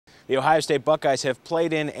The Ohio State Buckeyes have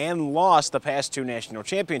played in and lost the past 2 national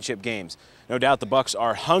championship games. No doubt the Bucks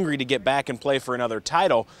are hungry to get back and play for another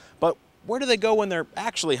title, but where do they go when they're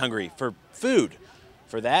actually hungry for food?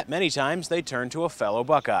 For that, many times they turn to a fellow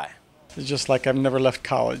Buckeye. It's just like I've never left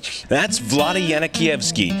college. That's Vlade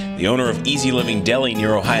Janakievski, the owner of Easy Living Deli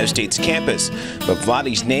near Ohio State's campus. But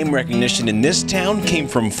Vlade's name recognition in this town came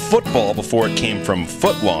from football before it came from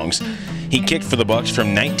footlongs. He kicked for the Bucks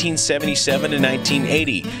from 1977 to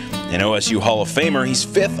 1980. An OSU Hall of Famer, he's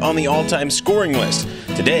 5th on the all-time scoring list.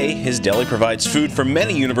 Today, his deli provides food for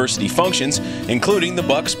many university functions, including the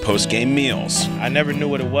Bucks post-game meals. I never knew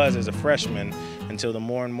what it was as a freshman until the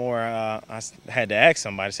more and more I had to ask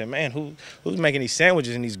somebody. I said, man, who's making these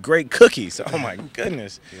sandwiches and these great cookies? Oh, my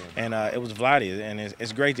goodness. And it was Vlade, and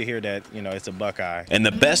it's great to hear that, you know, it's a Buckeye. And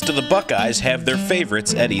the best of the Buckeyes have their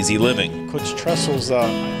favorites at Easy Living. Coach Tressel's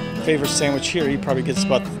favorite sandwich here, he probably gets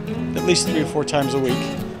about at least 3 or 4 times a week,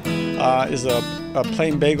 is a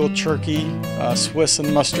plain bagel, turkey, Swiss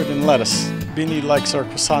and mustard and lettuce. Beanie likes our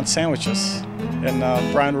croissant sandwiches. And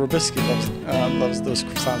Brian Robisky loves those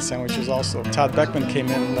croissant sandwiches also. Todd Beckman came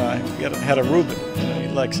in and had a Reuben. He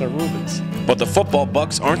likes our Reubens. But the football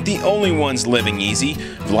Bucks aren't the only ones living easy.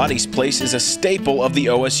 Vlade's place is a staple of the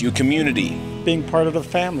OSU community. Being part of the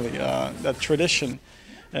family, that tradition,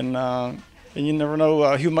 and you never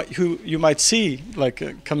know who you might see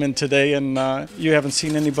come in today, and you haven't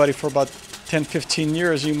seen anybody for about 10, 15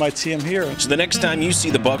 years, you might see him here. So the next time you see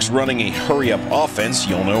the Bucks running a hurry-up offense,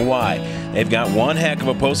 you'll know why. They've got one heck of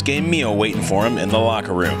a post-game meal waiting for them in the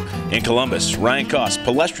locker room. In Columbus, Ryan Koss,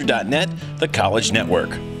 Palestra.net, the College Network.